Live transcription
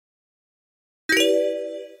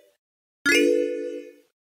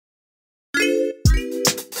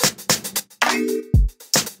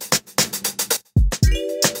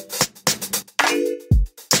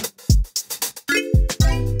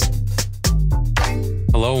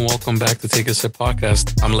Hello and welcome back to Take a Sip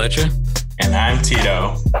Podcast. I'm Leche. And I'm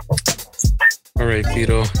Tito. All right,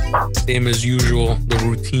 Tito. Same as usual, the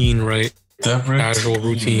routine, right? The routine. Casual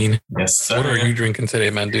routine. Yes, sir. What are you drinking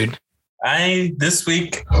today, man, dude? This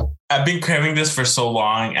week, I've been craving this for so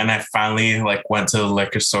long, and I finally went to the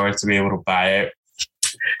liquor store to be able to buy it.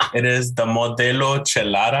 It is the Modelo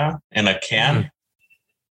Chelada in a can.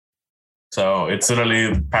 So it's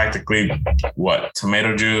literally practically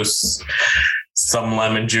tomato juice, some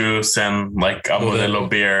lemon juice, and a Modelo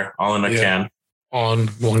beer all in a can. On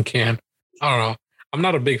one can. I don't know. I'm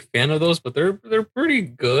not a big fan of those, but they're pretty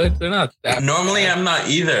good. They're not that Normally, bad. I'm not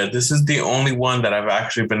either. This is the only one that I've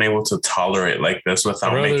actually been able to tolerate like this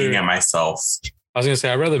without making it myself. I was going to say,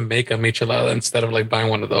 I'd rather make a michelada instead of buying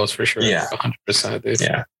one of those for sure. Yeah. 100%, dude.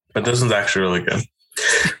 Yeah. But this one's actually really good.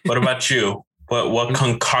 What about you? What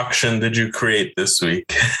concoction did you create this week?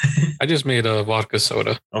 I just made a vodka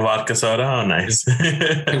soda. A vodka soda? Oh, nice.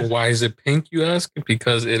 And why is it pink, you ask?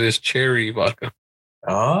 Because it is cherry vodka.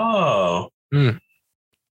 Oh.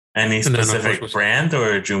 Any specific brand,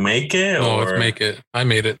 or did you make it? No, or? let's make it. I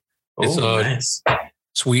made it. It's nice.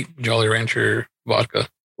 Sweet Jolly Rancher vodka.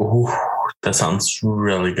 Ooh, that sounds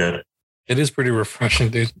really good. It is pretty refreshing,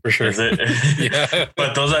 dude, for sure. Is it? Yeah.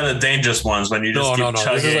 But those are the dangerous ones when you just keep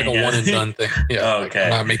chugging. This is like a one and done thing. Yeah. Okay.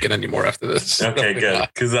 I'm not making any more after this. Okay, good.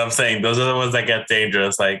 Because I'm saying those are the ones that get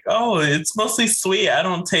dangerous. It's mostly sweet. I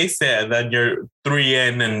don't taste it. And then you're 3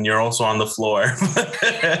 in and you're also on the floor.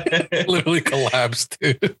 Literally collapsed,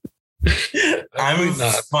 dude. I'm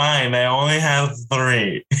fine. I only have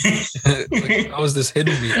 3. How is this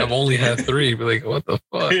hitting me? I've only had 3. But what the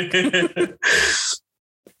fuck?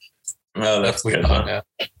 Oh, that's good. Not,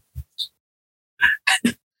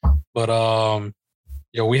 but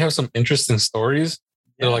we have some interesting stories.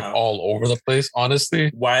 They're all over the place,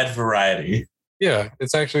 honestly. Wide variety. Yeah,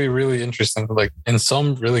 it's actually really interesting. And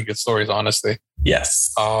some really good stories, honestly.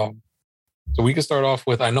 Yes. So we can start off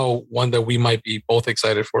with, I know one that we might be both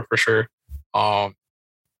excited for sure.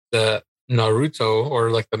 The Naruto,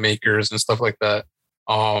 or the makers and stuff like that,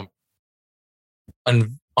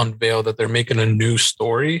 unveiled that they're making a new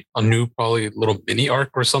story, a new probably little mini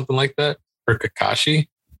arc or something like that for Kakashi.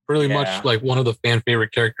 Really much one of the fan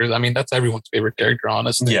favorite characters. I mean, that's everyone's favorite character,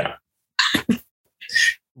 honestly. Yeah.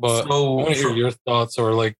 But I want to hear your thoughts,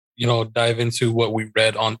 or dive into what we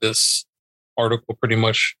read on this article, pretty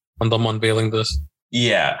much on them unveiling this.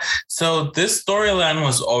 Yeah. So this storyline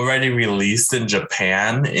was already released in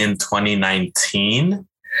Japan in 2019.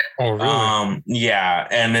 Oh, really? Yeah.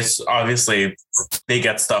 And it's obviously they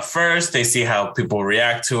get stuff first. They see how people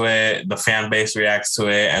react to it. The fan base reacts to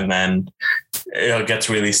it. And then it gets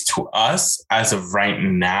released to us. As of right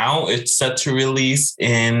now, it's set to release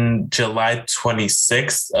in July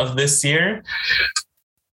 26th of this year.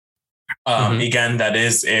 Again, that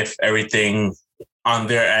is if everything on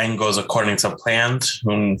their end goes according to plan.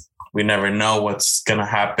 We never know what's going to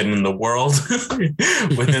happen in the world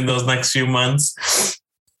within those next few months.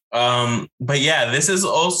 But yeah, this is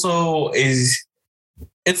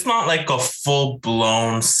it's not like a full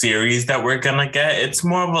blown series that we're going to get. It's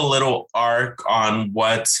more of a little arc on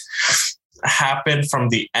what happened from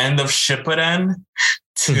the end of Shippuden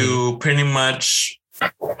to pretty much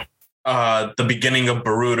the beginning of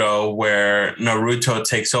Boruto, where Naruto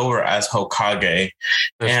takes over as Hokage.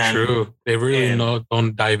 That's true. They really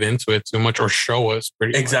don't dive into it too much or show us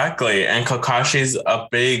pretty exactly. And Kakashi's a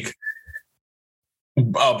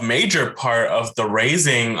major part of the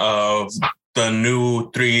raising of the new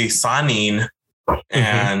 3 Sannin,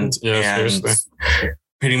 and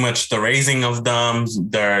pretty much the raising of them,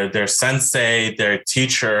 their sensei, their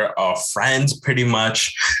teacher, a friend, pretty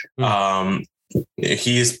much.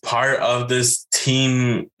 He's part of this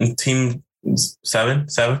team 7.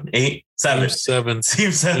 I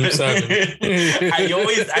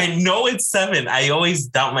know it's 7. I always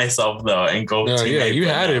doubt myself though and go. No, yeah, you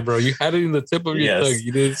had it, bro. You had it in the tip of your tongue.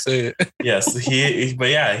 You didn't say it. Yes,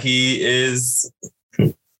 he is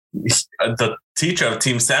the teacher of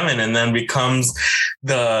Team 7, and then becomes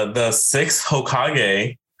the 6th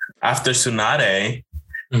Hokage after Tsunade.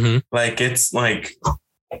 It's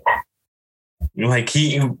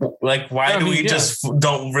why do we just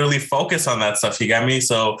don't really focus on that stuff? You got me?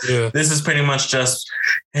 So this is pretty much just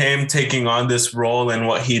him taking on this role and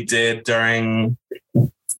what he did during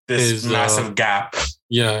this massive gap.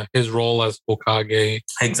 Yeah, his role as Hokage.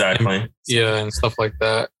 Exactly. And stuff like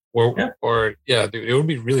that. Dude, it would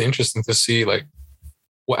be really interesting to see what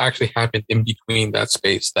actually happened in between that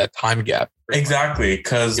space, that time gap. Exactly,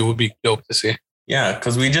 because it would be dope to see. Yeah,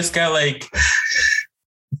 because we just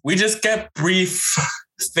get brief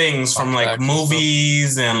things from like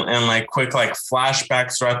movies and like quick like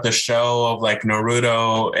flashbacks throughout the show of like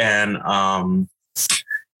Naruto and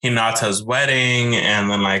Hinata's wedding, and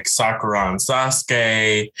then like Sakura and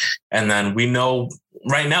Sasuke. And then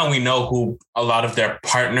right now we know who a lot of their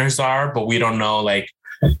partners are, but we don't know like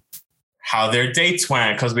how their dates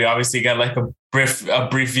went, because we obviously got like a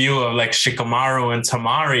brief view of like Shikamaru and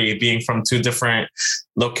Tamari being from two different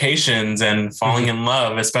locations and falling in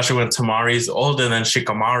love, especially when Tamari's older than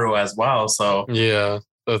Shikamaru as well. So yeah,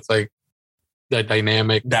 so it's like that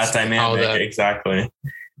dynamic. Exactly.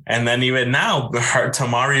 And then even now,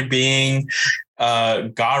 Tamari being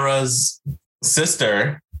Gaara's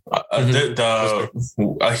sister,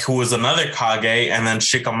 who was another Kage, and then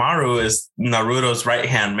Shikamaru is Naruto's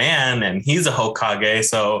right-hand man, and he's a Hokage.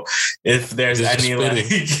 So if there's any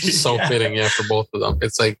fitting, for both of them.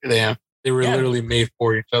 It's like, damn, they were literally made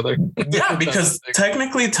for each other. Yeah, because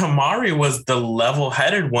technically Tamari was the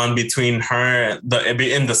level-headed one between her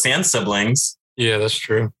in the Sand siblings. Yeah, that's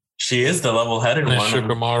true. She is the level-headed one. And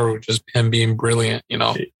Shikamaru just him being brilliant, you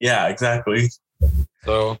know. Yeah, exactly.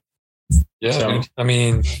 So. Yeah, so, I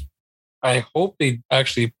mean, I hope they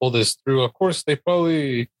actually pull this through. Of course, they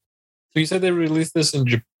probably. So you said they released this in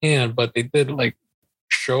Japan, but they did like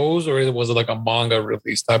shows, or was it like a manga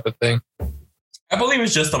release type of thing? I believe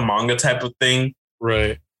it's just a manga type of thing.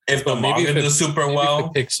 Right. If the manga does super well, if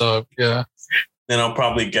it picks up, yeah, then it'll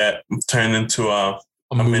probably get turned into a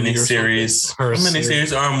mini series, or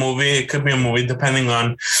a movie. It could be a movie, depending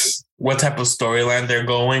on what type of storyline they're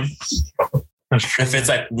going. If it's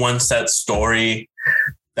like one set story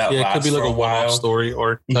that lasts, it could be like a one-off story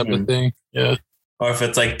or type of thing. Yeah. Or if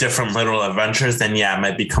it's like different little adventures, then it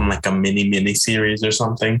might become like a mini series or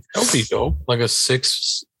something. That would be dope. Like a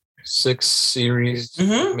six series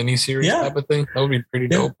mini series type of thing. That would be pretty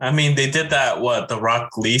dope. I mean, they did that the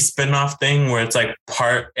Rock Lee spinoff thing where it's like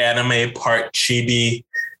part anime, part chibi,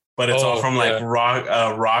 but it's all from like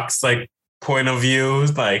Rock's like point of view,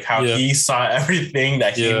 like how he saw everything,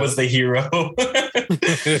 that he was the hero.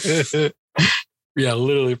 Yeah,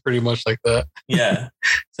 literally pretty much like that. Yeah.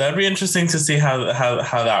 So that'd be interesting to see how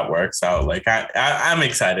that works out. Like I'm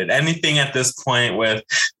excited. Anything at this point with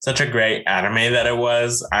such a great anime that it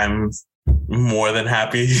was, I'm more than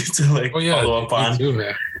happy to follow up on. Me too,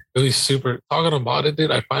 man. Really super. Talking about it,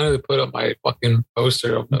 dude, I finally put up my fucking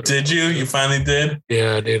poster of that. Did you? You finally did?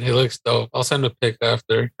 Yeah, dude. It looks dope. I'll send a pic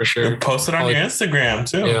after for sure. You'll post it on your Instagram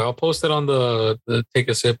too. Yeah, I'll post it on the Take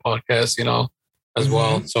a Sip podcast, as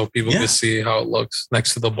well, so people can see how it looks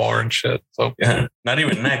next to the bar and shit. So not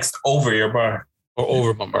even next, over your bar. Or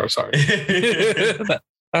over my bar, sorry.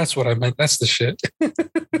 That's what I meant. That's the shit.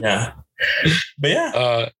 Yeah.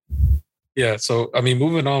 But yeah, so I mean,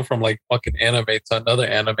 moving on from like fucking anime to another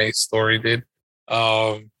anime story, dude.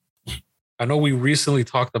 I know we recently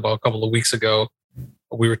talked about a couple of weeks ago.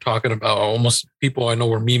 We were talking about almost people I know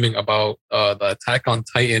were memeing about the Attack on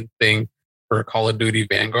Titan thing for Call of Duty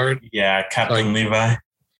Vanguard. Yeah, Captain Levi.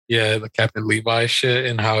 Yeah, the Captain Levi shit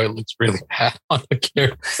and how it looks really bad on the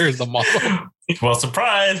character, the model. Well,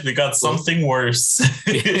 surprise, we got something worse.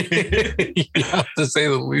 Yeah, to say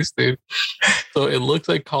the least, dude. So it looks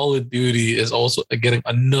like Call of Duty is also getting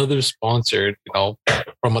another sponsored,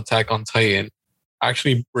 from Attack on Titan,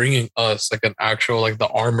 actually bringing us like an actual, like the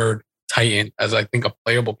armored Titan as I think a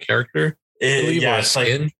playable character. It's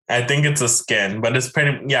like, I think it's a skin, but it's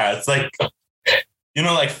pretty, it's like,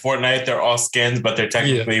 like Fortnite, they're all skins, but they're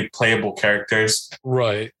technically playable characters.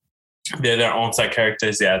 Right. They're their own side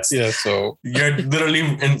characters. So you're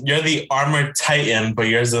literally, you're the armored Titan, but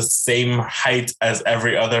you're the same height as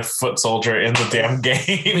every other foot soldier in the damn game.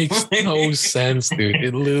 It makes no sense, dude.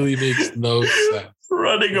 It literally makes no sense.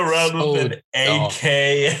 Running around with an AK.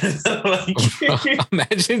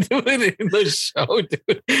 Imagine doing it in the show,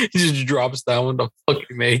 dude. He just drops down with the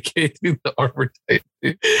fucking AK, dude, the armor type.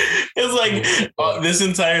 It's like this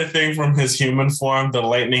entire thing from his human form, the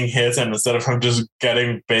lightning hits, and instead of him just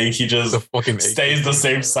getting big, he just stays the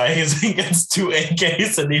same size and gets 2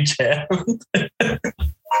 AKs in each hand.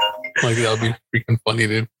 Like, that would be freaking funny,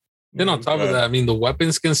 dude. Then on top of that, I mean, the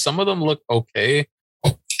weapon skins, some of them look okay.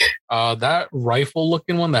 That rifle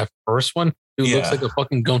looking one, that first one, dude, looks like a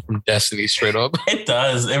fucking gun from Destiny, straight up. It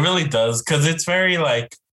does. It really does. Because it's very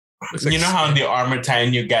like, how in the Armored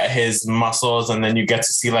Titan you get his muscles and then you get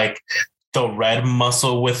to see like the red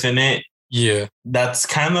muscle within it. Yeah. That's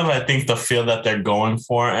kind of, I think, the feel that they're going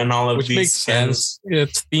for and all of these makes sense. Yeah,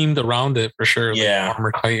 it's themed around it for sure. Yeah. Like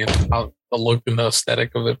Armored Titan, the look and the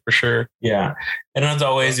aesthetic of it for sure. Yeah. And as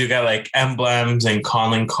always, you got like emblems and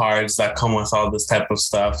calling cards that come with all this type of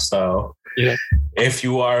stuff. So if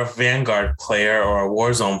you are a Vanguard player or a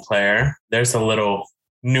Warzone player, there's a little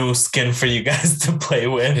new skin for you guys to play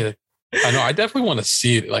with. Yeah. I know. I definitely want to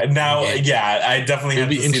see it. Like now, in-game. yeah, I definitely have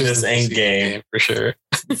to see this in game for sure.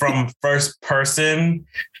 From first person,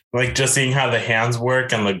 like just seeing how the hands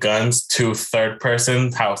work and the guns, to third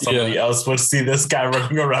person, how somebody else would see this guy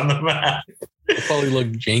running around the map. It'll probably look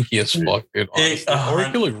janky as fuck, dude. Or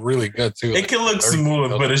it could look really good too. It can look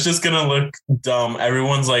smooth, but it's just gonna look dumb.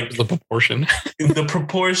 Everyone's like the proportion, the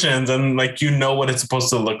proportions, and like what it's supposed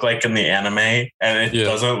to look like in the anime, and it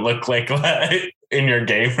doesn't look like that in your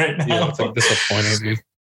game right now. Yeah, it's like disappointing, dude.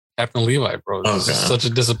 Captain Levi, bro. This is such a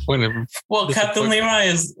disappointment. Well, Captain Levi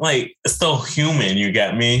is like still human. You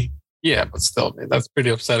get me? Yeah, but still, man, that's pretty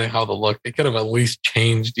upsetting how they look. They could have at least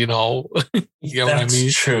changed, you know. You get what I mean?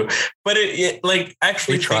 That's true. But it like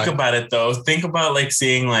actually think about it though. Think about like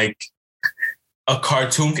seeing like a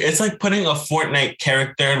cartoon. It's like putting a Fortnite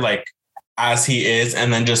character like as he is,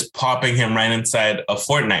 and then just popping him right inside a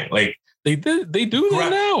Fortnite. Like they do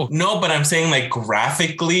that now. No, but I'm saying like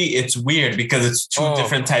graphically, it's weird because it's two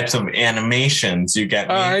different types of animations. You get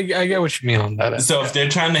me? I get what you mean on that. So if they're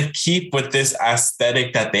trying to keep with this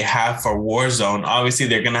aesthetic that they have for Warzone, obviously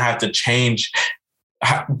they're going to have to change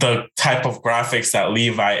the type of graphics that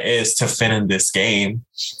Levi is to fit in this game.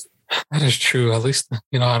 That is true. At least,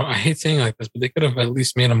 you know, I hate saying like this, but they could have at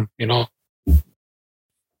least made him, you know,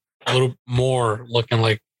 a little more looking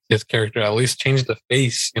like his character. At least change the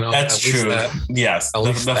face, you know. That's true. Yes,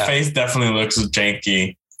 the face definitely looks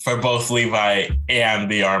janky for both Levi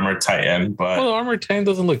and the Armored Titan. But the Armored Titan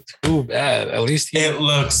doesn't look too bad. At least it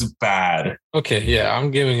looks bad. Okay, yeah,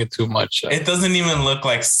 I'm giving it too much. It doesn't even look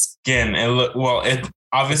like skin. It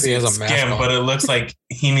obviously has a skin, but it looks like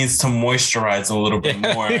he needs to moisturize a little bit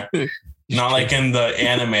more. Not like in the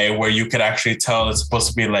anime where you could actually tell it's supposed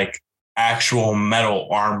to be like actual metal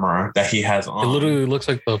armor that he has on. It literally looks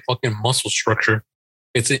like the fucking muscle structure.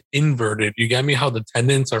 It's inverted. You get me? How the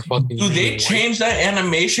tendons are fucking. Do they change that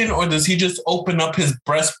animation, or does he just open up his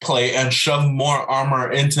breastplate and shove more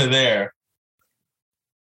armor into there?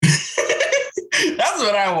 That's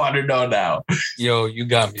what I want to know now. Yo, you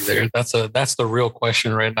got me there. That's the real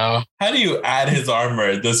question right now. How do you add his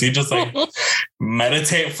armor? Does he just like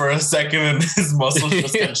meditate for a second and his muscles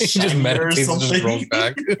just get just meditates and just rolls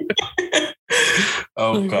back?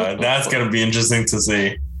 Oh god, that's gonna be interesting to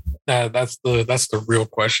see. That's the real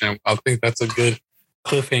question. I think that's a good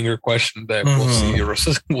cliffhanger question that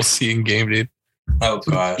we'll see in game, dude. Oh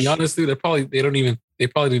god. To be honest, dude, they probably didn't even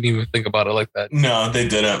think about it like that. No, they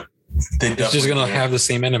didn't. It's just gonna have the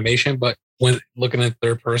same animation, but when looking at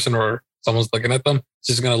third person or someone's looking at them, it's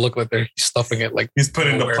just gonna look like they're stuffing it like he's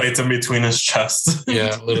putting the plates in between his chest.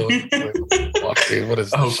 Yeah, literally. Fuck, dude, what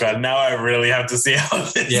is this? Oh god, now I really have to see how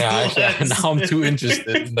this actually, now I'm too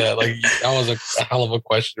interested in that. Like that was a hell of a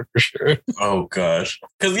question for sure. Oh gosh.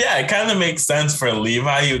 Because it kind of makes sense for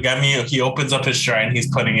Levi. You got me, he opens up his shrine, he's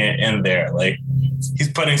putting it in there. Like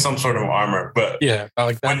he's putting some sort of armor. But yeah,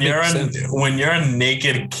 like that when you're a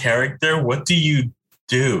naked character, what do you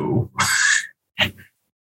do?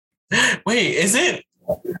 Wait,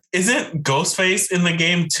 isn't Ghostface in the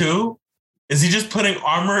game too? Is he just putting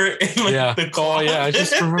armor in the call? Oh yeah, I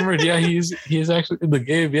just remembered. Yeah, he's actually in the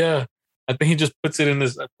game. Yeah, I think he just puts it in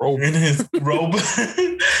his robe. In his robe.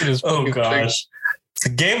 Oh gosh. The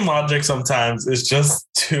game logic sometimes is just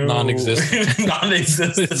too non-existent.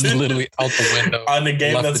 It's literally out the window. On a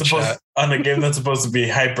game that's supposed to be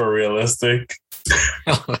hyper realistic.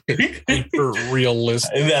 Hyper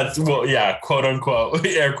realistic. That's quote unquote,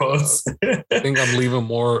 air quotes. I think I'm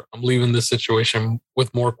leaving this situation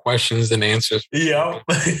with more questions than answers. Yeah.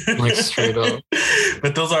 Like straight up.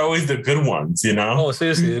 But those are always the good ones, you know? Oh,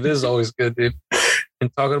 seriously, it is always good, dude. And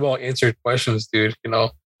talking about answered questions, dude, you know,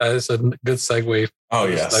 that is a good segue. Oh,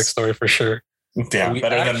 yes. Next story for sure. Yeah,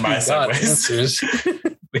 better than my segues.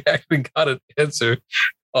 We actually got an answer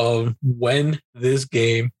of when this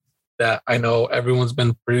game that I know everyone's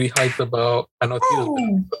been pretty hyped about. I know Tito's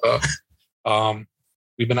been hyped about.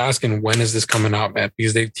 We've been asking, when is this coming out, man?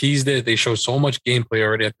 Because they've teased it. They show so much gameplay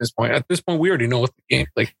already at this point. At this point, we already know what the game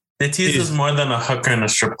like. They teased us more than a hooker in a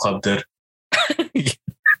strip club did.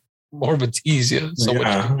 More of a tease, yeah. So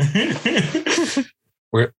much.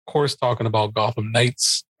 We're of course talking about Gotham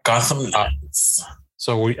Knights.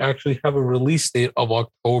 So we actually have a release date of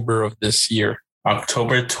October of this year.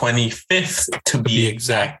 October 25th to be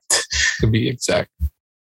exact.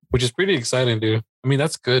 Which is pretty exciting, dude. I mean,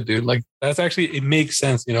 that's good, dude. Like that's actually, it makes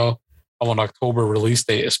sense, you know, of an October release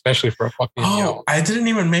date, especially for a fucking I didn't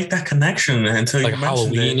even make that connection until like you mentioned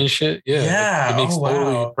Halloween and shit. Yeah. It makes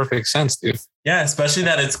totally perfect sense, dude. Yeah, especially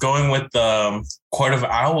that it's going with the Court of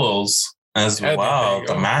Owls as well.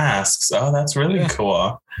 The masks. Oh, that's really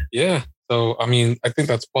cool. Yeah. So, I mean, I think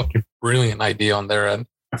that's fucking brilliant idea on their end.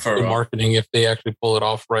 For The real. marketing, if they actually pull it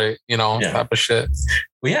off right, type of shit.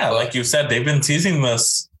 Well, yeah, But- like you said, they've been teasing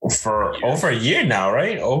this for over a year now,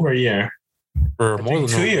 right? Over a year. For I more think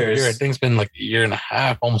than 2 a year. years. I think it's been like a year and a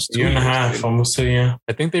half, almost 2 Year and a years, half, dude. almost 2 years.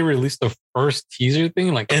 I think they released the first teaser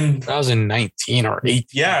thing like in And 2019 or 18.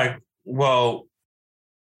 yeah, well,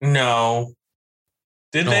 no.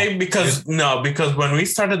 Did No. they? Because when we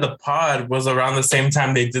started the pod was around the same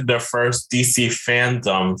time they did their first DC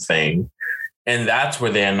fandom thing. And that's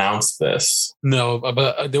where they announced this. No,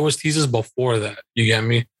 but there was teasers before that. You get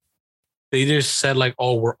me? They just said like,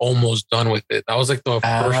 "Oh, we're almost done with it." That was like the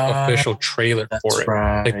first official trailer for it.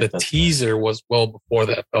 right. Like the teaser was well before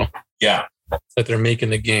that, though. Yeah. That they're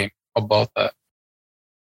making the game about that.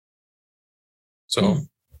 So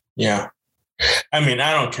Yeah. I mean,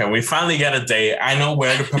 I don't care. We finally get a date. I know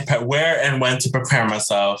where to prepare, where and when to prepare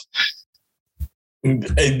myself.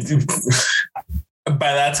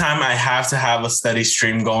 By that time, I have to have a steady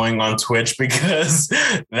stream going on Twitch because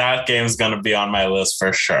that game's going to be on my list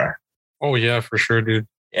for sure. oh yeah, for sure, dude.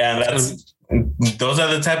 And those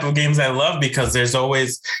are the type of games I love because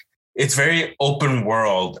it's very open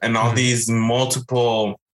world and all these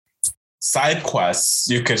multiple side quests,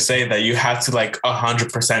 you could say that you have to like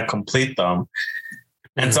 100% complete them.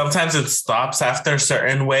 And sometimes it stops after a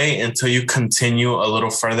certain way until you continue a little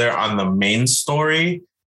further on the main story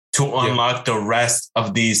to unlock the rest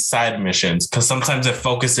of these side missions. Because sometimes it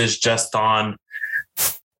focuses just on,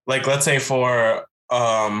 like, let's say for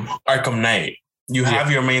Arkham Knight, you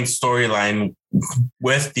have your main storyline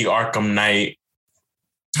with the Arkham Knight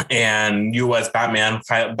and you as Batman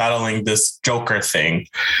battling this Joker thing.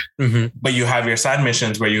 But you have your side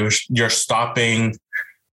missions where you're stopping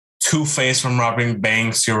Two-Face from robbing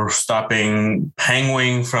banks. You're stopping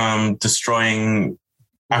Penguin from destroying,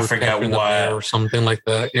 I forget what, or something like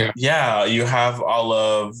that. Yeah. Yeah. You have all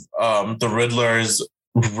of the Riddler's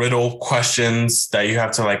riddle questions that you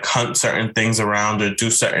have to like hunt certain things around or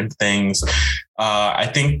do certain things. I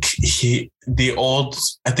think his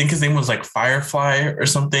name was like Firefly or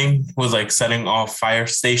something, was like setting off fire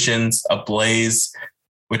stations ablaze,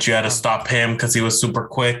 which you had to stop him because he was super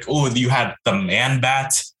quick. Oh, you had the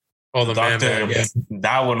Man-Bat. Oh, the Doctor. Man-Bat, yeah.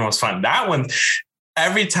 That one was fun. That one,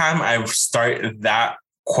 every time I start that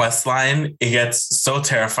quest line, it gets so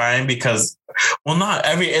terrifying because, well, not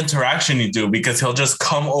every interaction you do, because he'll just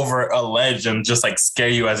come over a ledge and just like scare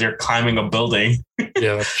you as you're climbing a building.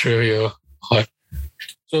 Yeah, that's true. Yeah.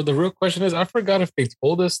 So the real question is, I forgot if they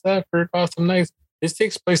told us that for Gotham Knights. This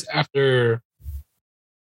takes place after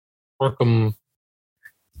Arkham.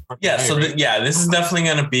 Yeah, Knight, so right? this is definitely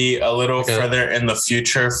going to be a little further in the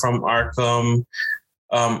future from Arkham.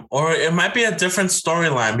 Or it might be a different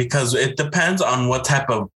storyline because it depends on what type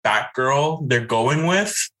of Batgirl they're going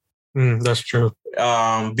with. That's true.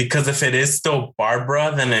 Because if it is still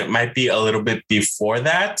Barbara, then it might be a little bit before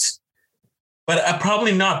that. But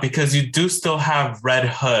probably not, because you do still have Red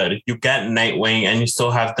Hood, you get Nightwing, and you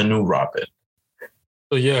still have the new Robin.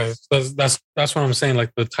 So yeah, that's what I'm saying.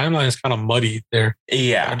 Like the timeline is kind of muddy there.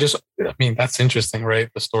 Yeah. I mean, that's interesting, right?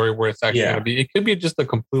 The story where it's actually going to be. It could be just a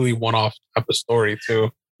completely one-off type of story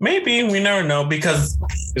too. Maybe, we never know, because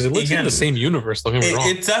it looks in the same universe. Don't get me wrong.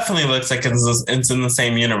 It definitely looks like it's in the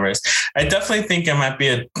same universe. I definitely think it might be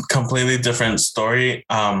a completely different story.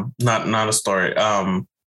 Not a story.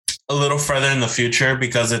 A little further in the future,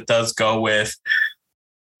 because it does go with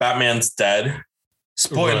Batman's dead.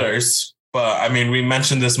 Spoilers, but I mean, we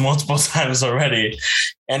mentioned this multiple times already,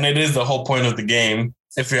 and it is the whole point of the game.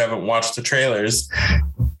 If you haven't watched the trailers,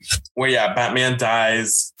 where Batman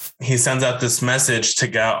dies, he sends out this message to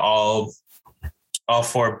get all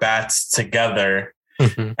four bats together,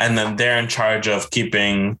 and then they're in charge of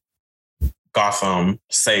keeping Gotham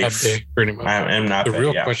safe. Big, pretty much. I'm not the big,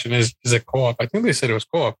 real question is it co-op? I think they said it was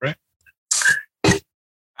co-op, right?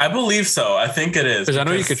 I believe so. I think it is. Because I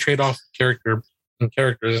know you could trade off characters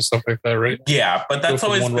and stuff like that, right? Yeah, but that's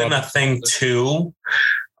always been a thing too.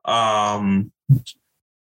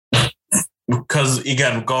 Because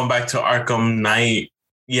again, going back to Arkham Knight,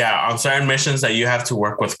 on certain missions that you have to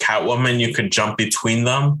work with Catwoman, you could jump between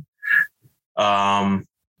them.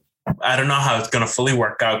 I don't know how it's going to fully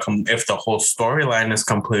work out if the whole storyline is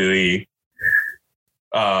completely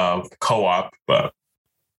co-op, but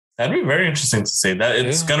that'd be very interesting to see. That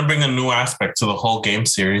it's going to bring a new aspect to the whole game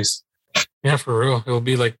series. Yeah, for real. It'll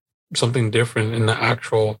be like something different in the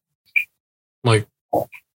actual, like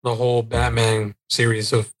the whole Batman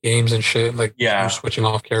series of games and shit. Like switching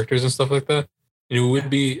off characters and stuff like that. It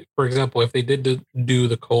would be, for example, if they did do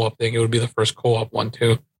the co-op thing, it would be the first co-op one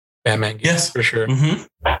too. Batman game, for sure.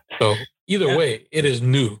 So either way, it is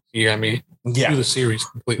new. You got me? Yeah. To the series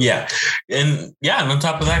completely. Yeah. And on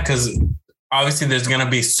top of that, because obviously there's going to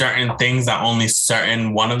be certain things that only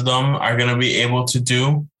certain one of them are going to be able to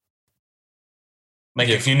do. Like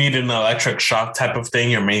if you need an electric shock type of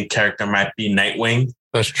thing, your main character might be Nightwing.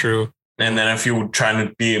 That's true. And then if you're trying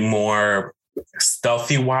to be more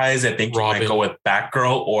stealthy wise, I think Robin. You might go with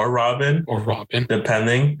Batgirl or Robin.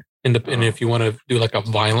 Depending. And if you want to do like a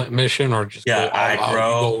violent mission or just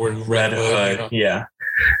aggro, Red Hood. Yeah.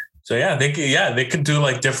 So they could do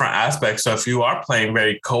like different aspects. So if you are playing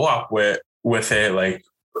very co-op with it, like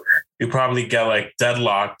you probably get like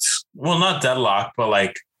deadlocked. Well, not deadlocked, but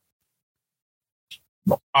like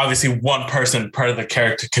obviously one person per the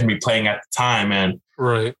character can be playing at the time, and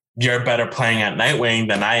right. You're better playing at Nightwing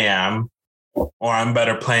than I am, or I'm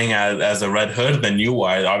better playing as a Red Hood than you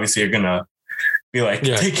are. Obviously, you're gonna be like,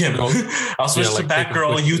 take him. I'll switch to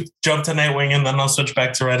Batgirl. You jump to Nightwing, and then I'll switch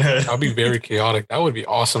back to Red Hood. That'd be very chaotic. That would be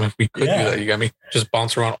awesome if we could do that. You got me? Just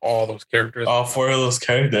bounce around all those characters. All 4 of those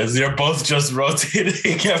characters. You're both just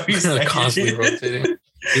rotating every second. Constantly rotating.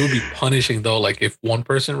 It would be punishing though. Like if one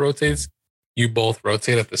person rotates, you both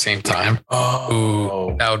rotate at the same time.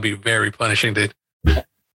 Oh, ooh, that would be very punishing, dude.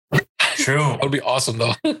 True. That would be awesome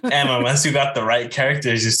though. And unless you got the right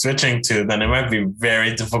characters you're switching to, then it might be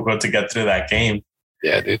very difficult to get through that game.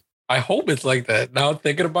 Yeah, dude. I hope it's like that. Now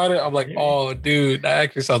thinking about it, I'm like, oh, dude, that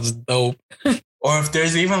actually sounds dope. Or if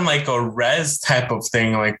there's even like a res type of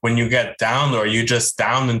thing, like when you get downed or you just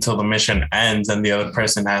down until the mission ends and the other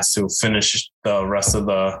person has to finish the rest of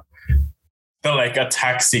the like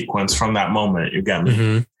attack sequence from that moment. You get me?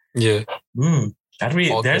 Mm-hmm. Yeah. That'd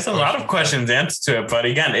be. There's a lot of questions answered to it, but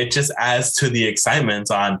again, it just adds to the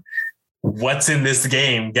excitement on what's in this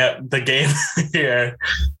game. Get the game here.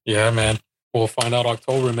 Yeah, man. We'll find out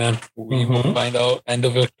October, man. We will find out end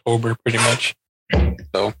of October, pretty much.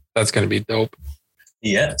 So that's gonna be dope.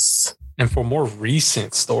 Yes. And for more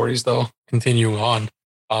recent stories, though, continuing on,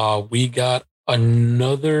 we got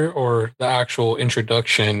the actual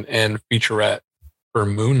introduction and featurette for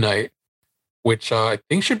Moon Knight, which I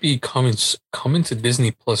think should be coming to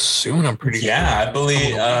Disney Plus soon. I'm pretty sure. Yeah, I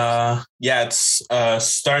believe. It's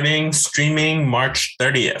starting streaming March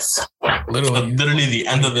 30th. Literally the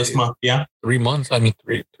end of this month. Yeah, 3 months. I mean,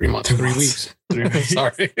 3 months. 3 weeks. 3 weeks.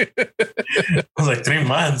 Sorry, I was like 3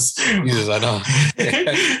 months. Jesus, I know.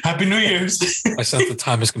 Happy New Year's. My sense of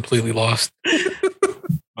time is completely lost.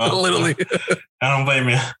 Literally. I don't blame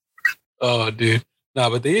you. Oh, dude. No,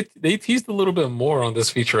 but they teased a little bit more on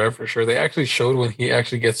this featurette for sure. They actually showed when he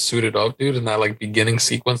actually gets suited up, dude, in that like beginning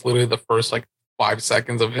sequence, literally the first like 5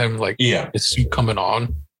 seconds of him like his suit coming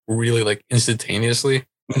on really like instantaneously.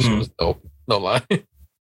 That shit was dope. No lie.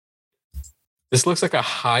 This looks like a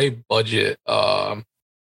high budget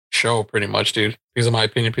show pretty much, dude. Because in my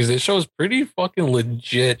opinion, because it shows pretty fucking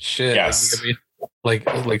legit shit. Yes. Like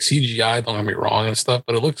CGI, don't get me wrong and stuff,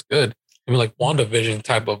 but it looks good. I mean like WandaVision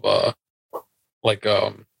type of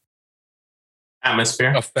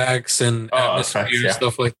atmosphere effects and atmosphere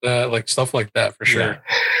stuff like that for sure.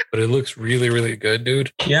 But it looks really, really good,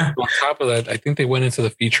 dude. Yeah. On top of that, I think they went into the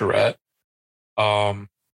featurette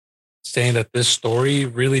saying that this story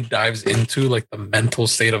really dives into like the mental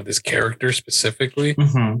state of this character specifically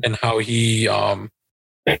and how he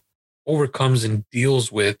overcomes and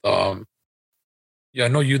deals with I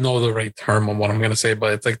know you know the right term on what I'm gonna say,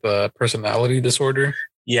 but it's like the personality disorder.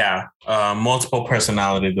 Yeah, multiple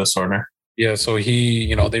personality disorder. Yeah, so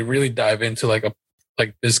he, they really dive into like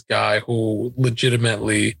this guy who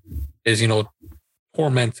legitimately is,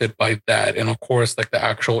 tormented by that, and of course, like the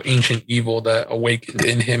actual ancient evil that awakened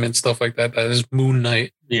in him and stuff like that. That is Moon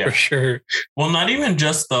Knight for sure. Well, not even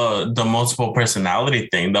just the multiple personality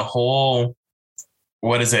thing. The whole,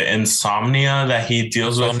 what is it, insomnia that he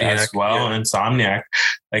deals with as well. Yeah. Insomniac,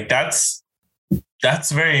 like that's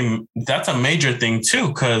a major thing too,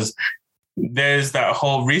 because there's that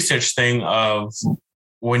whole research thing of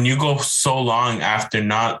when you go so long after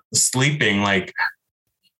not sleeping, like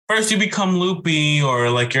first you become loopy or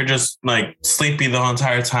like you're just like sleepy the whole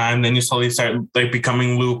entire time, then you slowly start like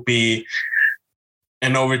becoming loopy,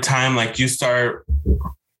 and over time like you start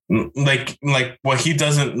like what he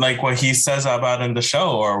doesn't like what he says about in the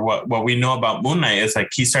show, or what we know about Moon Knight is like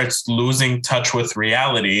he starts losing touch with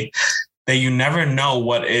reality, that you never know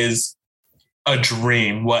what is a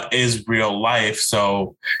dream, what is real life.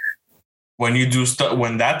 So when you do stuff,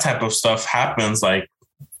 when that type of stuff happens, like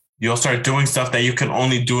you'll start doing stuff that you can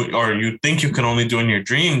only do, or you think you can only do in your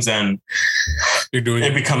dreams, and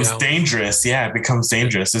it becomes dangerous. Yeah, it becomes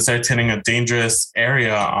dangerous. It starts hitting a dangerous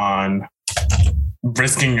area on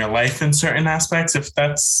risking your life in certain aspects, if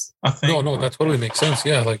that's I think. No, that totally makes sense.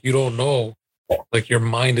 Yeah, like you don't know, like your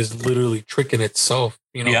mind is literally tricking itself,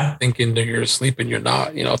 thinking that you're asleep and you're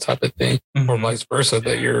not, type of thing, or vice versa,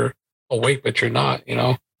 that you're awake but you're not,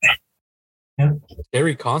 Yeah.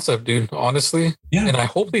 Scary concept, dude, honestly. Yeah. And I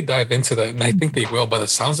hope they dive into that, and I think they will. By the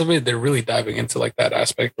sounds of it, they're really diving into like that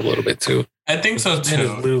aspect a little bit too. I think so too.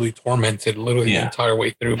 Is literally tormented the entire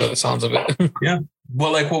way through by the sounds of it. Yeah.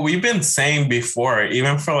 Well, like what we've been saying before,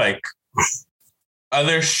 even for like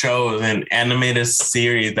other shows and animated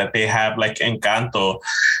series that they have, like Encanto.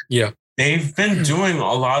 Yeah. They've been doing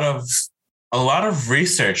a lot of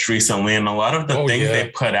research recently, and a lot of the things they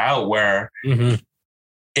put out where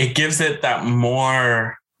it gives it that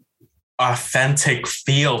more authentic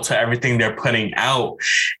feel to everything they're putting out.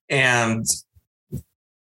 And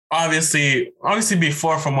obviously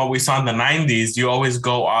before, from what we saw in the 90s, you always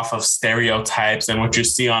go off of stereotypes and what you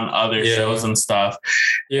see on other shows and stuff.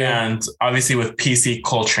 Yeah. And obviously with PC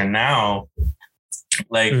culture now,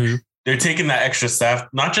 like they're taking that extra step,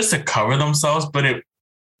 not just to cover themselves, but it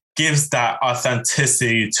gives that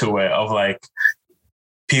authenticity to it of like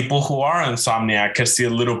people who are insomniac could see a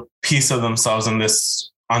little piece of themselves on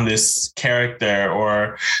this character.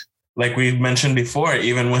 Or like we mentioned before,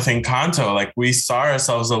 even with Encanto, like we saw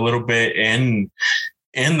ourselves a little bit in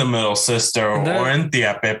the middle sister or in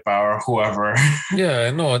Tia Pepa or whoever. Yeah,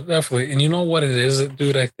 no, definitely. And you know what it is,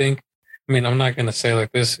 dude? I think, I'm not going to say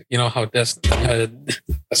like this,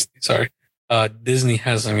 how Disney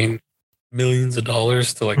has, millions of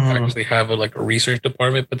dollars to like actually have a research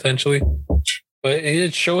department potentially. But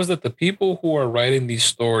it shows that the people who are writing these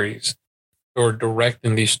stories or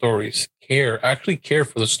directing these stories actually care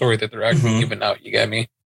for the story that they're actually giving out. You get me?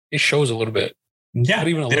 It shows a little bit. Yeah, not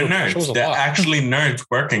even they're nerds. They're actually nerds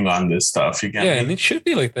working on this stuff. You get me? And it should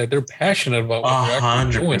be like that. They're passionate about what they're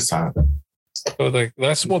actually doing. 100%. So like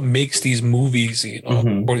that's what makes these movies,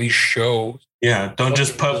 or these shows. Yeah, don't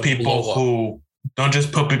just put people who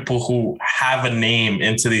have a name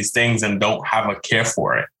into these things and don't have a care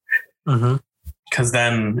for it. Because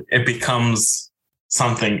then it becomes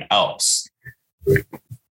something else.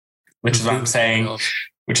 Which is why I'm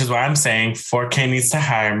saying 4K needs to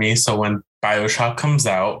hire me. So when BioShock comes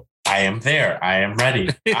out, I am there. I am ready.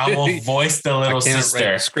 I will voice the little sister.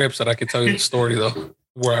 Write the scripts that I can tell you the story though,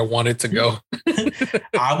 where I want it to go.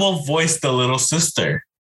 I will voice the little sister.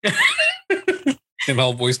 And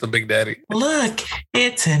I'll voice the big daddy. Look,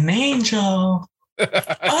 it's an angel.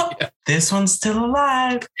 Oh, this one's still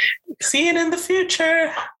alive. See it in the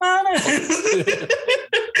future.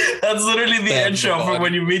 That's literally the intro from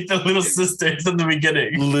when you meet the little sisters in the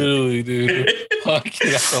beginning. Literally, dude.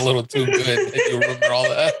 That's a little too good. You remember all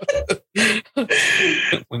that?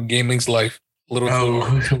 When gaming's life. Speaking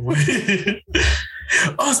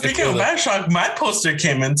of BioShock, my poster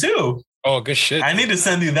came in too. Oh, good shit. I need to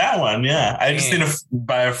send you that one. Yeah. I just need to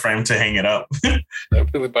buy a frame to hang it up.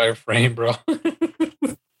 Definitely buy a frame, bro.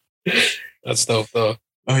 That's dope, though.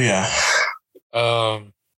 Oh, yeah. Oh,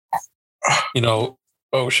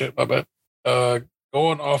 shit, my bad.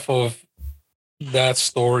 Going off of that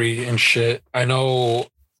story and shit, I know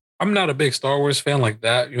I'm not a big Star Wars fan like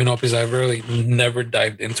that, because I really never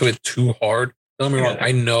dived into it too hard. Don't get me wrong.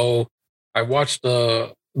 I know I watched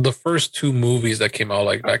the first two movies that came out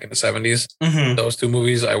like back in the 70s. Those two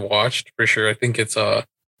movies I watched for sure. I think it's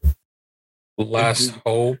Last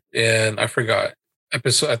Hope, and I forgot I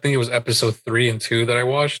think it was episode 3 and 2 that I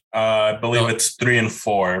watched. I believe it's 3 and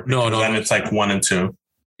 4. No, it's like 1 and 2.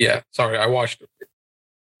 Yeah, sorry, I watched.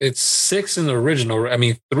 It's 6 in the original.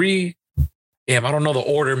 3. Damn, I don't know the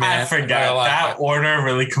order, man. I forgot. That order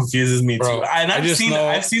really confuses me too. And I've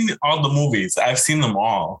seen all the movies. I've seen them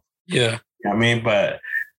all. Yeah. But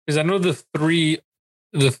because I know the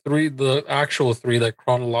actual 3 that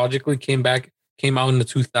chronologically came out in the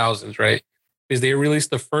 2000s, right? Because they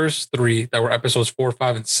released the first 3 that were episodes 4,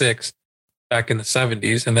 5, and 6 back in the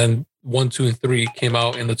 70s, and then 1, 2, and 3 came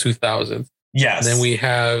out in the 2000s. Yes. And then we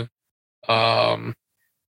have 7,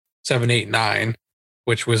 8, 9,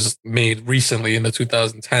 which was made recently in the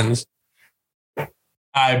 2010s.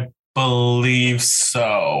 I believe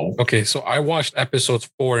so. Okay, so I watched episodes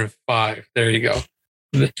 4 and 5. There you go.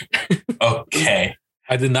 Okay.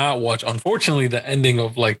 I did not watch, unfortunately, the ending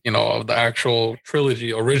of of the actual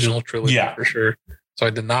original trilogy for sure. So I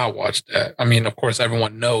did not watch that. Of course,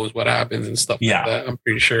 everyone knows what happens and stuff like that. I'm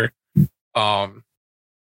pretty sure.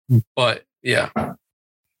 But yeah.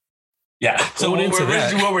 Yeah. So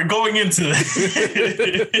what we're going into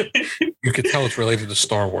you could tell it's related to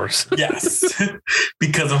Star Wars. Yes.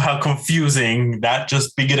 Because of how confusing that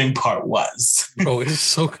just beginning part was. Bro, it's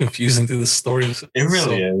so confusing to the story. It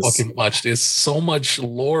really is. Fucking much. There's so much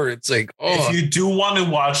lore. It's like, if you do want to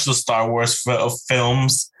watch the Star Wars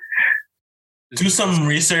films, do some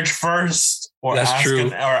research first. Or that's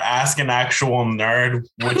true. Ask an actual nerd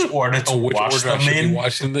which order to watch them in.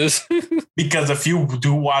 Watching this, because if you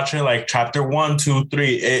do watch it like chapter 1, 2,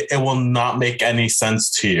 3, it will not make any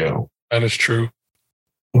sense to you. That is true.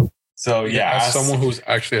 So as someone who's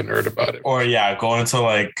actually a nerd about it, or go into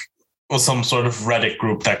like some sort of Reddit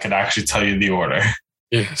group that could actually tell you the order.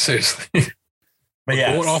 Yeah, seriously. But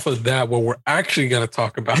yeah, going off of that, what we're actually going to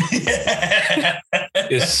talk about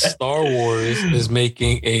is Star Wars is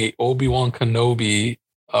making a Obi-Wan Kenobi,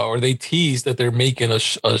 or they teased that they're making a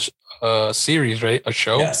series, right? A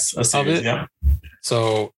show, yes, a series, of it. Yeah.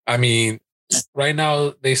 So, I mean, right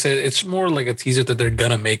now they said it's more like a teaser that they're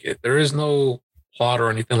gonna make it. There is no plot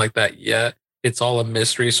or anything like that yet. It's all a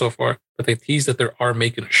mystery so far. But they teased that they are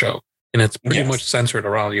making a show, and it's pretty much centered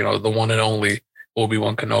around the one and only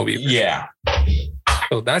Obi-Wan Kenobi. Yeah.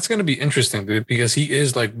 So that's going to be interesting, dude, because he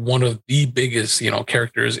is like one of the biggest,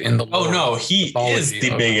 characters in the lore. Oh, no, he is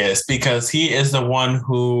the biggest because he is the one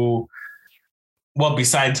who, well,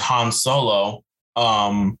 besides Han Solo,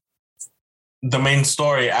 the main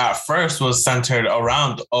story at first was centered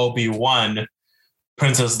around Obi-Wan,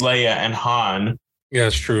 Princess Leia, and Han. Yeah,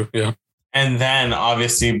 it's true. Yeah. And then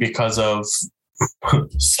obviously because of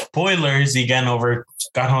spoilers again over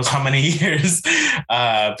God knows how many years,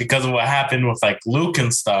 because of what happened with like Luke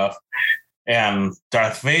and stuff and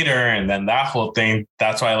Darth Vader, and then that whole thing.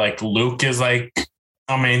 That's why like Luke is like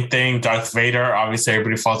a main thing. Darth Vader, obviously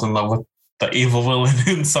everybody falls in love with the evil villain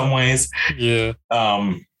in some ways. Yeah.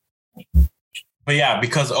 But yeah,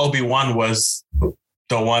 because Obi-Wan was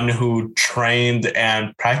the one who trained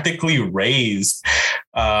and practically raised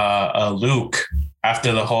Luke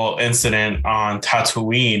after the whole incident on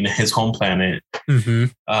Tatooine, his home planet.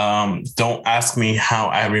 Mm-hmm. Don't ask me how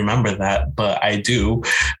I remember that, but I do.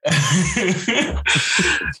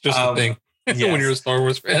 It's just a thing. Yes. When you're a Star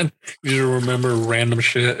Wars fan, you just remember random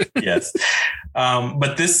shit. Yes.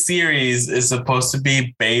 But this series is supposed to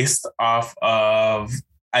be based off of,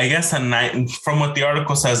 I guess, from what the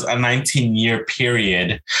article says, a 19-year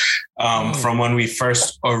period from when we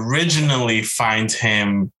first originally find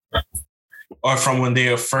him, or from when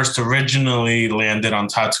they first originally landed on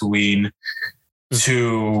Tatooine,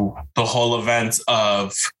 to the whole events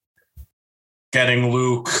of getting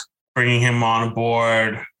Luke, bringing him on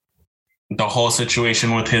board, the whole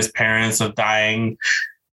situation with his parents of dying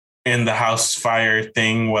in the house fire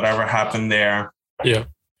thing, whatever happened there. Yeah.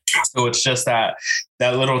 So it's just that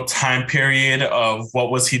little time period of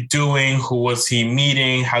what was he doing? Who was he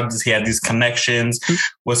meeting? How does he have these connections?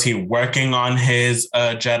 Was he working on his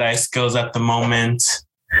Jedi skills at the moment?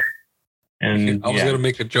 And I was going to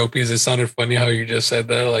make a joke because it sounded funny how you just said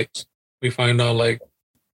that. Like, we find out like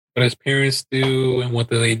what his parents do and what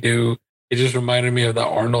do they do. It just reminded me of the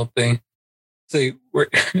Arnold thing. Say we're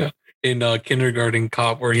in Kindergarten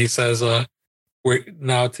Cop, where he says, today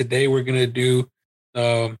we're going to do,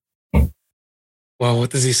 well, what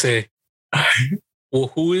does he say?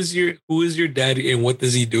 Well, who is your daddy and what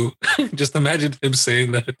does he do? Just imagine him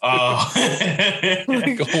saying that. Oh,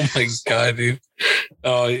 like, oh my God, dude.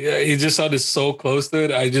 Yeah, he just sounded so close to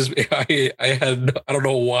it. I don't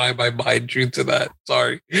know why my mind drew to that.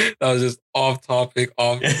 Sorry. That was just off topic,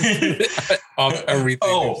 off everything.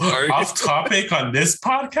 Oh, sorry. Off topic on this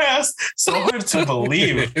podcast? So hard to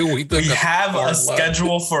believe. we have a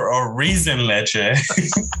schedule for a reason, Leche.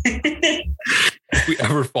 If we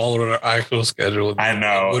ever followed our actual schedule, I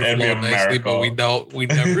know it'd be a miracle, but we don't. We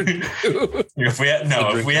never do.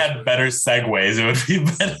 If we had better segues, it would be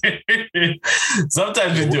better.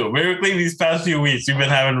 Sometimes we do. Lyrically, these past few weeks, we've been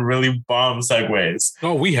having really bomb segues.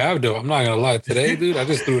 No, we have though. I'm not gonna lie. Today, dude, I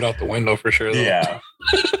just threw it out the window for sure. Though. Yeah,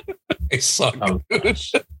 it sucked. But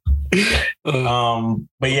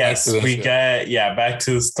yes, we get back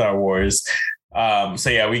to Star Wars. So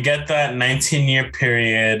yeah, we get that 19-year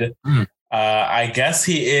period. I guess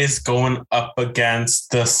he is going up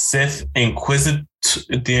against the Sith Inquisitor,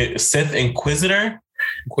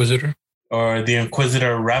 or the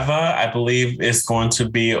Inquisitor Reva, I believe, is going to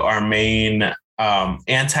be our main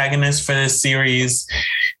antagonist for this series.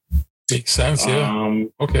 Makes sense, yeah.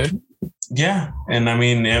 Okay. Yeah, and I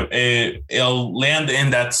mean, it'll land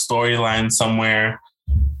in that storyline somewhere.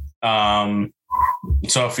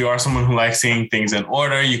 So if you are someone who likes seeing things in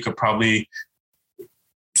order, you could probably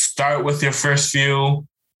start with your first few.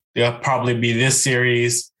 There'll probably be this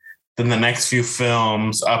series, then the next few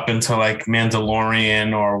films up until like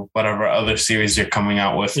Mandalorian or whatever other series you're coming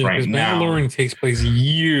out with right now. Mandalorian takes place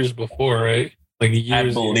years before, right? Like years.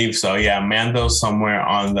 I believe so. Yeah, Mando's somewhere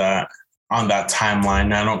on that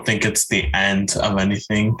timeline. I don't think it's the end of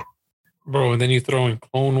anything. Bro, and then you throw in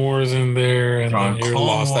Clone Wars in there, and then you're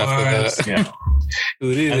lost after that. Yeah.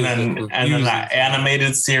 Dude, and then that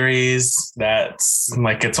animated series that's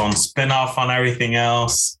like its own spin-off on everything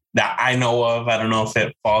else that I know of. I don't know if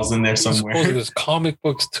it falls in there somewhere. There's comic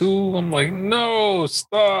books too. I'm like, no,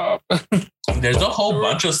 stop. There's a whole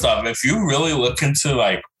bunch of stuff. If you really look into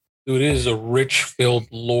like, dude, it is a rich filled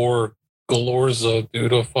lore galorza,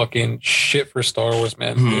 dude, of fucking shit for Star Wars,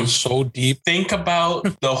 man. Mm-hmm. It's so deep. Think about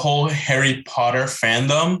the whole Harry Potter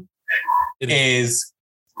fandom is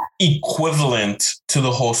equivalent to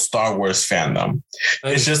the whole Star Wars fandom.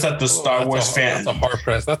 It's just that the Star Wars fan. That's a hard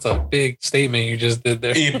press. That's a big statement you just did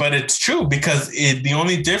there. But it's true because the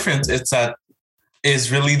only difference is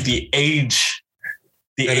really the age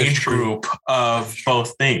group of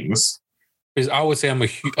both things. Because I would say I'm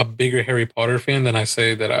a bigger Harry Potter fan than I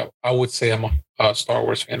say that I would say I'm a Star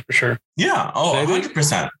Wars fan for sure. Yeah. Oh,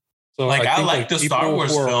 100%. So like I like the Star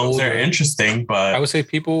Wars films. Older, they're interesting, but I would say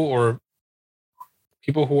people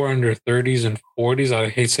who are in their 30s and 40s, I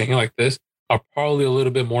hate saying it like this, are probably a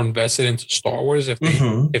little bit more invested into Star Wars. If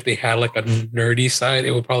they had like a nerdy side,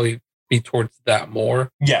 it would probably be towards that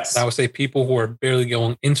more. Yes. And I would say people who are barely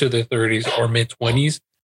going into their 30s or mid 20s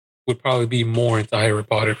would probably be more into Harry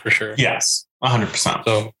Potter for sure. Yes, 100%.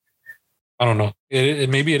 So I don't know.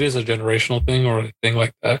 Maybe it is a generational thing or a thing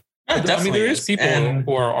like that. Yeah, definitely. I mean, there is people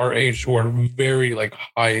who are our age who are very like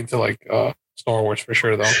high into like Star Wars for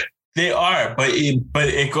sure, though. They are, but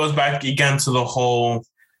it goes back again to the whole.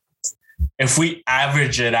 If we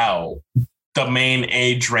average it out, the main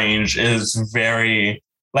age range is very,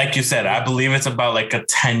 like you said, I believe it's about like a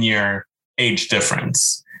 10-year age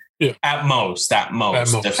difference. Yeah. At most,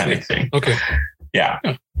 if anything. Yeah. Okay. Yeah.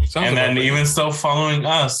 And then even still following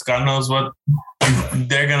us, God knows what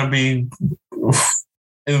they're going to be.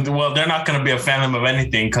 Well, they're not going to be a fan of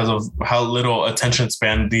anything because of how little attention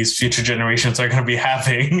span these future generations are going to be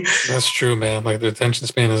having. That's true, man. Like, their attention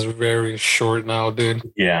span is very short now,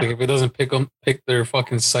 dude. Yeah. Like, if it doesn't pick their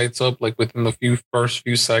fucking sites up, like, within the first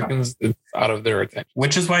few seconds, it's out of their attention.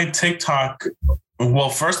 Which is why TikTok, well,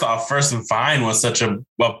 first off, First and Vine was such a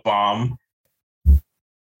bomb.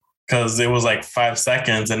 Because it was like 5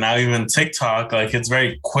 seconds, and now even TikTok, like, it's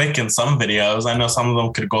very quick in some videos. I know some of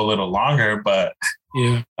them could go a little longer, but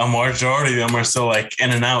yeah, a majority of them are still like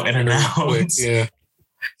in and out. Quick, yeah,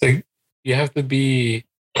 it's like you have to be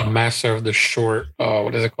a master of the short.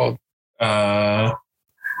 What is it called? Of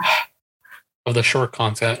the short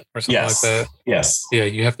content or something like that. Yes. Yeah,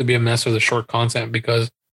 you have to be a master of the short content because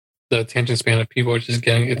the attention span of people are just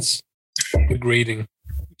it's degrading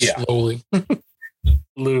slowly.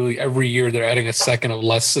 Literally every year they're adding a second of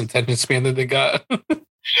less attention span that they got.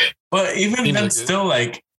 But even then, still,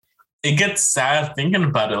 like, it gets sad thinking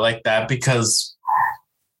about it like that because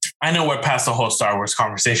I know we're past the whole Star Wars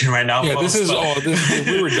conversation right now. Yeah, folks,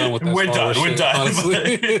 we were done with that. We're done.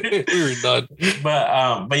 We were done.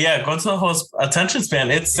 But yeah, going to the whole attention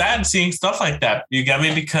span, it's sad seeing stuff like that. You get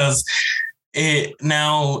me? Because it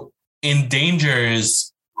now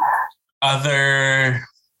endangers other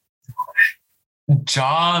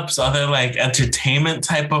jobs, other like entertainment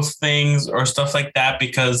type of things or stuff like that,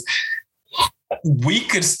 because we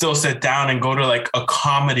could still sit down and go to like a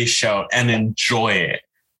comedy show and enjoy it.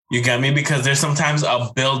 You get me? Because there's sometimes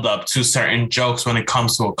a build up to certain jokes when it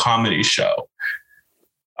comes to a comedy show.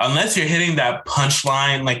 Unless you're hitting that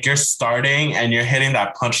punchline, like you're starting and you're hitting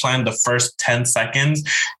that punchline the first 10 seconds,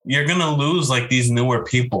 you're going to lose like these newer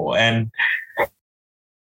people. And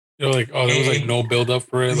you're like, oh, there was like no build up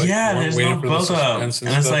for it. Like, yeah, there's no build up. And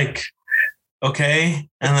it's like, okay.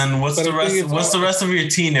 And then what's the rest of your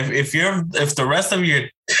team? If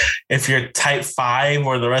your type 5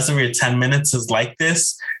 or the rest of your 10 minutes is like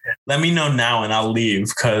this, let me know now and I'll leave.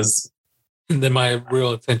 Because then my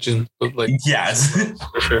real attention was like, yes,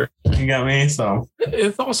 for sure. You got me. So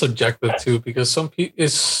it's all subjective too, because some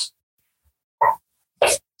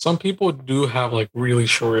people do have like really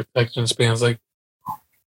short attention spans, like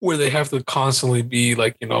where they have to constantly be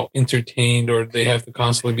like, you know, entertained, or they have to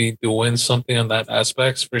constantly be doing something on that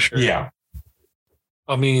aspects for sure. Yeah.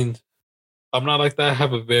 I mean, I'm not like that. I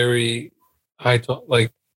have a very high,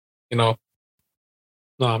 like, you know,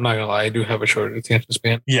 no, I'm not gonna lie. I do have a short attention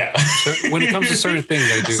span. Yeah. When it comes to certain things,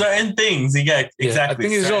 I do. Certain things, you get exactly. I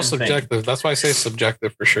think it's all subjective. Things. That's why I say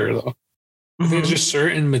subjective for sure, though. Mm-hmm. There's just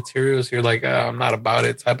certain materials you're like, I'm not about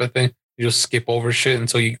it type of thing. You just skip over shit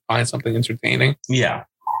until you find something entertaining. Yeah.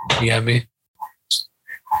 You get me?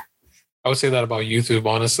 I would say that about YouTube,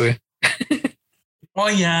 honestly. Oh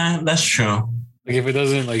yeah, that's true. Like if it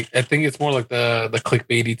doesn't like, I think it's more like the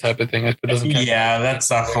clickbaity type of thing. If it doesn't, Yeah, that's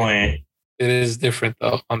definitely. It is different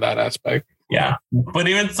though on that aspect. Yeah, but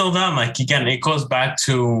even still, then, like again, it goes back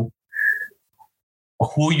to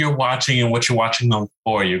who you're watching and what you're watching them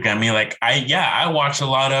for. You get me? Like I watch a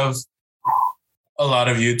lot of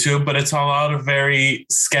YouTube, but it's a lot of very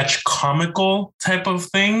sketch comical type of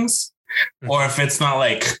things. Or if it's not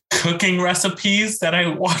like cooking recipes that I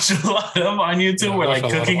watch a lot of on YouTube, or like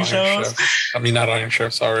cooking shows. I mean, not Iron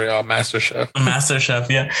Chef, sorry, MasterChef. MasterChef,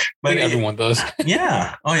 yeah. But everyone does.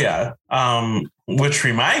 Yeah. Oh yeah. Which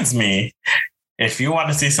reminds me, if you want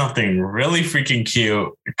to see something really freaking cute,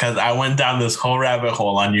 because I went down this whole rabbit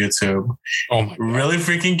hole on YouTube. Oh my God. Really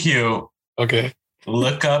freaking cute. Okay.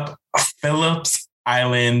 Look up Phillips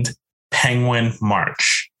Island Penguin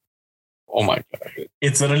March. Oh my God.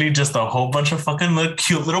 It's literally just a whole bunch of fucking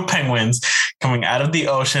cute little penguins coming out of the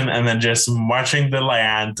ocean and then just marching the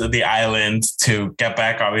island to get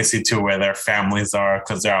back, obviously, to where their families are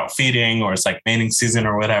because they're out feeding or it's like mating season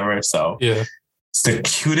or whatever. So yeah, it's the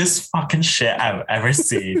cutest fucking shit I've ever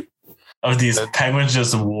seen. Of these penguins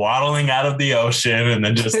just waddling out of the ocean and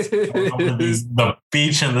then just over the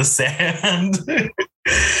beach and the sand.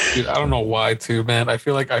 Dude, I don't know why too, man. I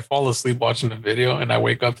feel like I fall asleep watching the video and I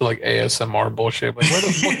wake up to like ASMR bullshit. Like, where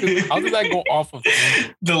the fuck how did that go off of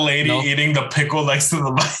the lady eating the pickle next to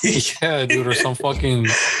the bike? Yeah, dude, or some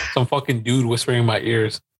fucking dude whispering in my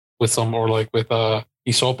ears with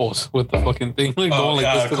Isopos with the fucking thing like going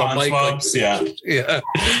like this to the mic. Like, yeah.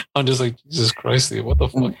 I'm just like, Jesus Christ, dude, what the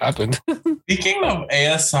fuck happened? Speaking of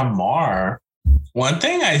ASMR, one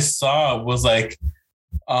thing I saw was like,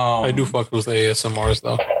 I do fuck with ASMRs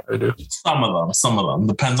though. I do. Some of them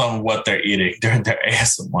depends on what they're eating during their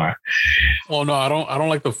ASMR. Oh no, I don't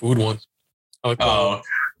like the food ones. I like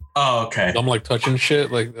okay. I'm like touching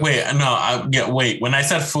shit. Like wait. When I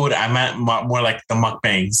said food, I meant more like the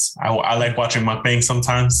mukbangs. I like watching mukbangs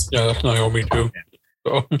sometimes. Yeah, that's not me too.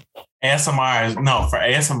 So. ASMR. No, for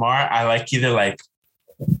ASMR, I like either like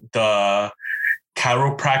the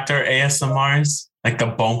chiropractor ASMRs, like the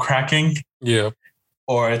bone cracking. Yeah.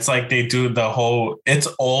 Or it's like they do the whole. It's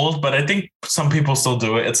old, but I think some people still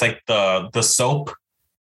do it. It's like the soap.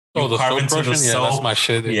 Oh, the soap brushing? Yeah, that's my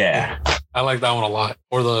shit. Dude. Yeah. I like that one a lot.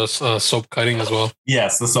 Or the soap cutting as well.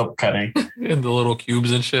 Yes, the soap cutting. And the little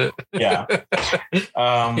cubes and shit. Yeah.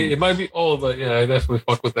 It might be old, but yeah, I definitely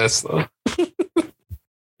fuck with that stuff.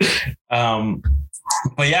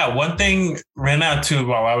 But yeah, one thing ran out too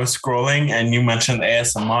while I was scrolling and you mentioned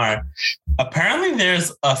ASMR. Apparently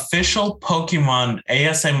there's official Pokemon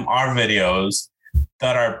ASMR videos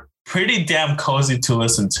that are pretty damn cozy to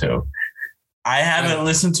listen to. I haven't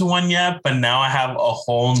listened to one yet, but now I have a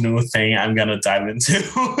whole new thing I'm going to dive into.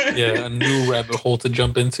 Yeah, a new rabbit hole to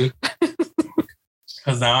jump into.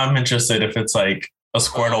 Because now I'm interested if it's like a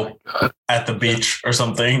Squirtle at the beach or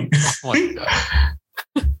something. Oh my God.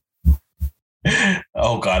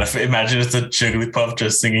 Oh God! Imagine it's a Jigglypuff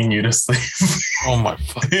just singing you to sleep. Oh my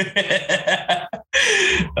fuck.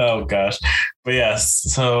 Oh gosh. But yes,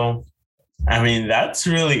 so I mean that's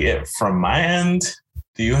really it from my end.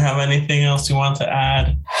 Do you have anything else you want to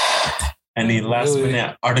add? Any last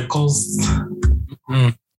minute articles? Mm-hmm.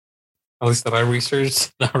 At least that I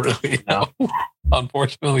researched. Not really. No.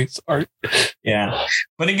 Unfortunately, sorry. Yeah.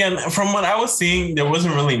 But again, from what I was seeing, there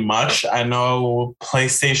wasn't really much. I know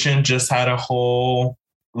PlayStation just had a whole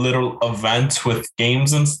little event with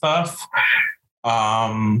games and stuff.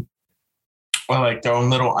 Or like their own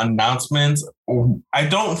little announcements. I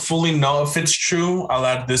don't fully know if it's true. I'll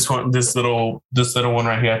add this little one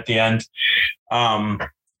right here at the end.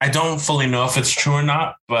 I don't fully know if it's true or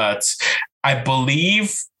not, but I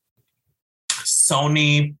believe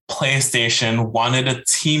Sony PlayStation wanted to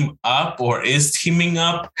team up or is teaming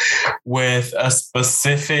up with a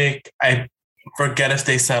specific, I forget if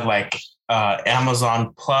they said like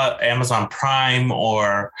Amazon Prime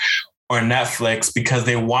or Netflix, because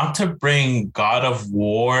they want to bring God of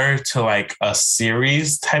War to like a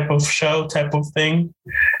series type of show type of thing.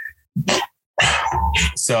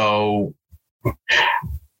 So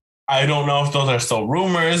I don't know if those are still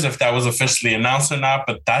rumors, if that was officially announced or not,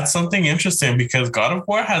 but that's something interesting because God of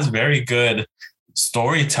War has very good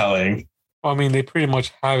storytelling. I mean, they pretty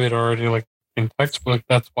much have it already, like in textbook.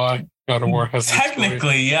 That's why God of War has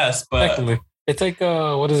technically, yes, but technically, it's like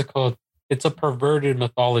what is it called? It's a perverted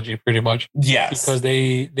mythology, pretty much. Yes, because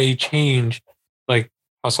they change like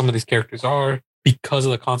how some of these characters are because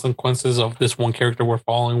of the consequences of this one character we're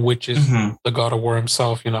following, which is the God of War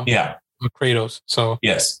himself. You know, yeah, Kratos. So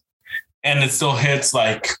yes. and it still hits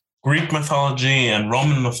like Greek mythology and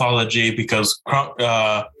Roman mythology because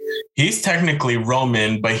he's technically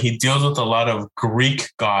Roman, but he deals with a lot of Greek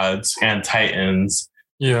gods and titans.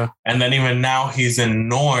 Yeah. And then even now he's in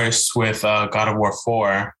Norse with God of War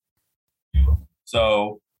 4.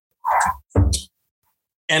 So,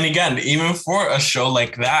 and again, even for a show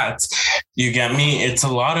like that, you get me, it's a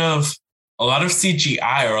lot of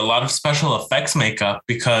CGI or a lot of special effects makeup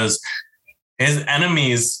because his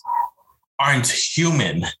enemies aren't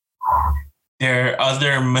human. They're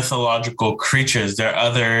other mythological creatures. They're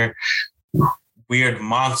other weird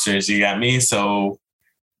monsters. You got me? So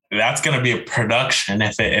that's going to be a production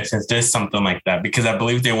if it is something like that, because I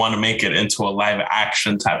believe they want to make it into a live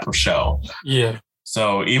action type of show. Yeah.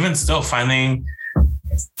 So even still, finding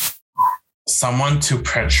someone to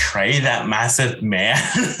portray that massive man.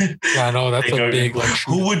 Yeah, I know that's a big. Like,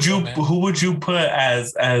 who would you put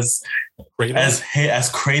as Kratos?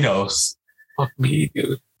 as Kratos? Fuck me,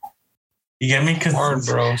 dude. You get me? Because hard,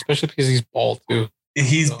 bro. Especially because he's bald too.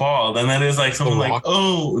 He's bald, and then it's like someone like,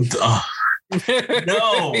 no.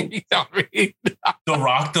 The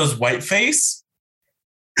Rock does whiteface.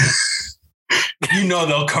 You know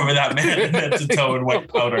they'll cover that man head to toe in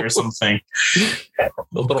white powder or something. A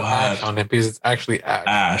little ash on it because it's actually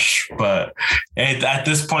ash. But at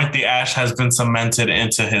this point, the ash has been cemented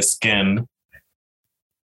into his skin.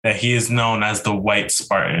 That he is known as the White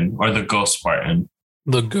Spartan or the Ghost Spartan.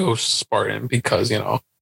 The Ghost Spartan, because, you know,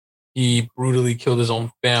 he brutally killed his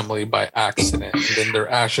own family by accident. And then their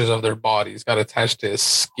ashes of their bodies got attached to his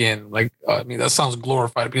skin. Like, I mean, that sounds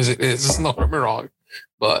glorified because it is. Don't get me wrong.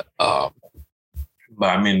 But I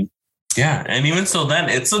mean, yeah. And even so then,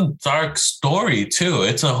 it's a dark story, too.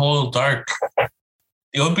 It's a whole dark...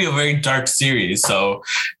 It would be a very dark series. So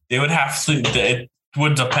they would have to... It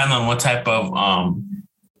would depend on what type of...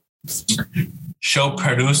 show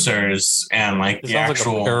producers and like the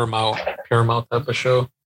actual like Paramount type of show.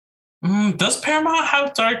 Does Paramount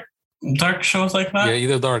have dark shows like that? Yeah,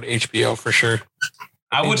 either they're on HBO for sure.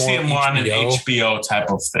 I would see it more on an HBO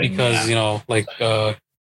type of thing because you know, like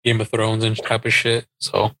Game of Thrones and type of shit.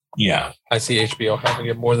 So yeah, I see HBO having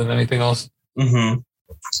it more than anything else.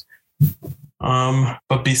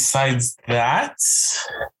 But besides that,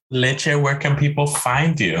 Leche, where can people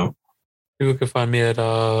find you? People can find me at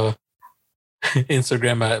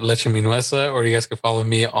Instagram at Leche Minuesa, or you guys can follow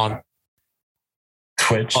me on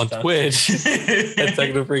Twitch. At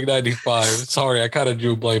TechnoFreak95. Sorry, I kind of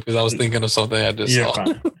drew blank because I was thinking of something I just saw.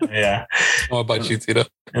 Yeah. What about you, Tito?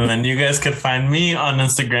 And then you guys can find me on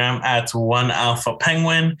Instagram at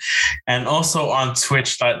OneAlphaPenguin and also on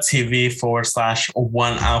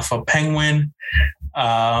twitch.tv/OneAlphaPenguin.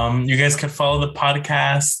 You guys can follow the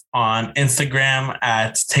podcast on Instagram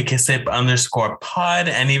at TakeASip_pod,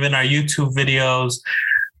 and even our YouTube videos,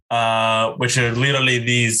 which are literally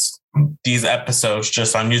these episodes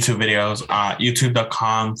just on YouTube videos,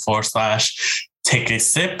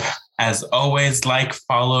 youtube.com/TakeASip. As always, like,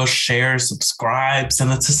 follow, share, subscribe,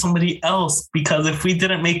 send it to somebody else, because if we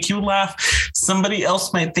didn't make you laugh, somebody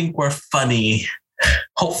else might think we're funny.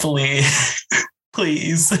 Hopefully.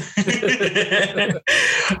 Please.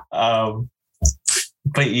 But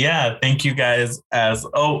yeah, thank you guys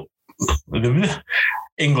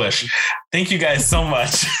English. Thank you guys so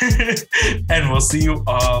much. And we'll see you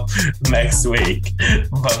all next week.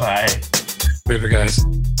 Bye-bye. Later, guys.